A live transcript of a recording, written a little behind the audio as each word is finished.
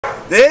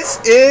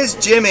This is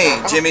Jimmy.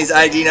 Jimmy's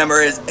ID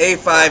number is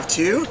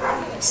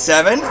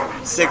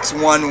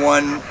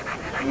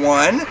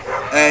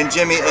A5276111, and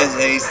Jimmy is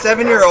a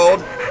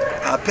 7-year-old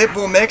pit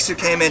bull mix who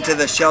came into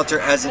the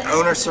shelter as an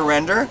owner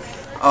surrender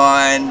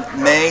on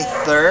May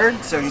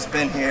 3rd. So he's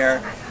been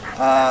here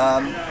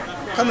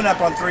coming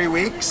up on 3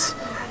 weeks,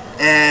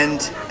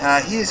 and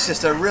he's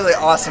just a really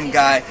awesome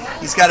guy.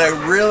 He's got a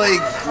really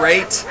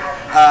great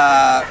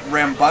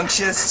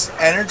rambunctious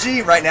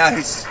energy. Right now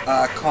he's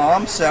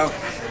calm, so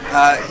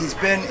he's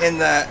been in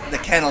the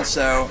kennel,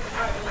 so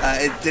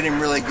it did him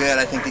really good,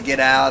 I think, to get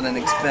out and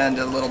expend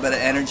a little bit of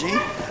energy.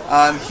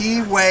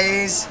 He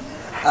weighs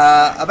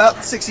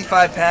about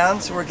 65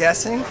 pounds, we're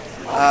guessing.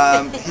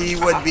 He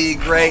would be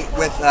great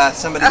with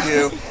somebody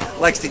who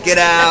likes to get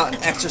out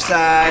and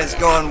exercise,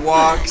 go on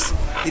walks.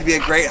 He'd be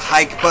a great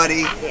hike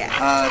buddy.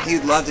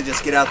 He'd love to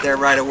just get out there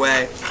right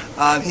away.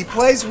 He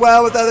plays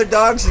well with other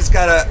dogs. He's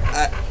got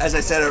as I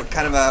said, a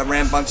kind of a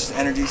rambunctious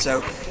energy,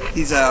 so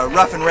he's a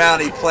rough and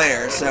rowdy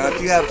player. So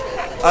if you have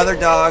other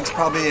dogs,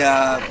 probably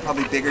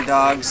bigger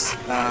dogs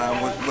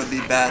would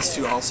be best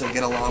to also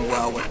get along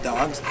well with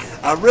dogs.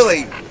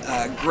 Really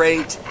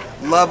great,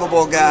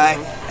 lovable guy.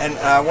 And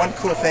one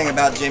cool thing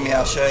about Jimmy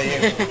I'll show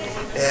you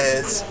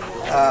is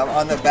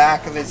on the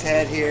back of his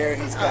head here,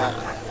 he's got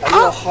a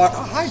little heart.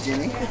 Oh, hi,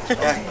 Jimmy.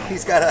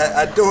 He's got an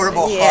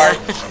adorable heart,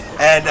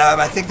 and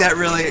I think that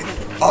really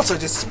also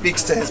just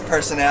speaks to his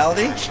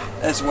personality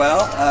as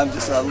well.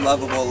 Just a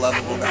lovable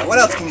guy. What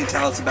else can you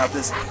tell us about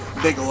this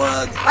big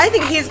lug? I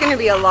think he's going to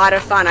be a lot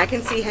of fun. I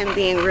can see him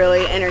being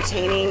really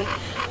entertaining.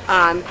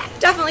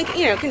 Definitely,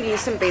 can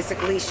use some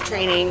basic leash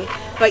training.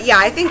 But yeah,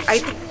 I think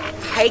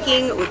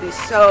hiking would be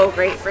so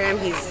great for him.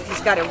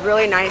 He's got a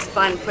really nice,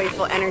 fun,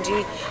 playful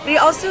energy. But he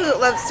also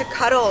loves to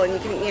cuddle, and you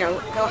can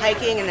go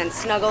hiking and then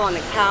snuggle on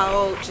the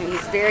couch. And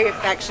he's very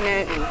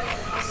affectionate and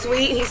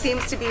sweet. He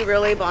seems to be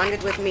really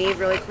bonded with me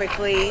really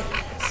quickly.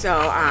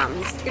 So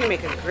he's going to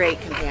make a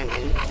great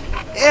companion.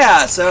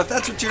 Yeah. So if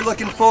that's what you're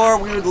looking for,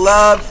 we would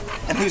love.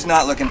 And who's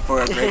not looking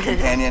for a great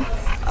companion?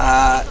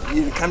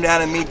 You can come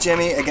down and meet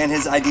Jimmy. Again,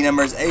 his ID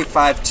number is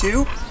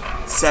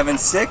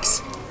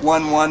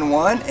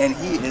A5276111, and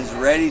he is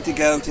ready to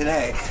go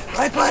today.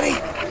 Right, buddy?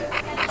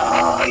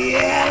 Oh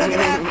yeah, look at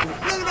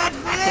that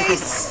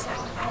face.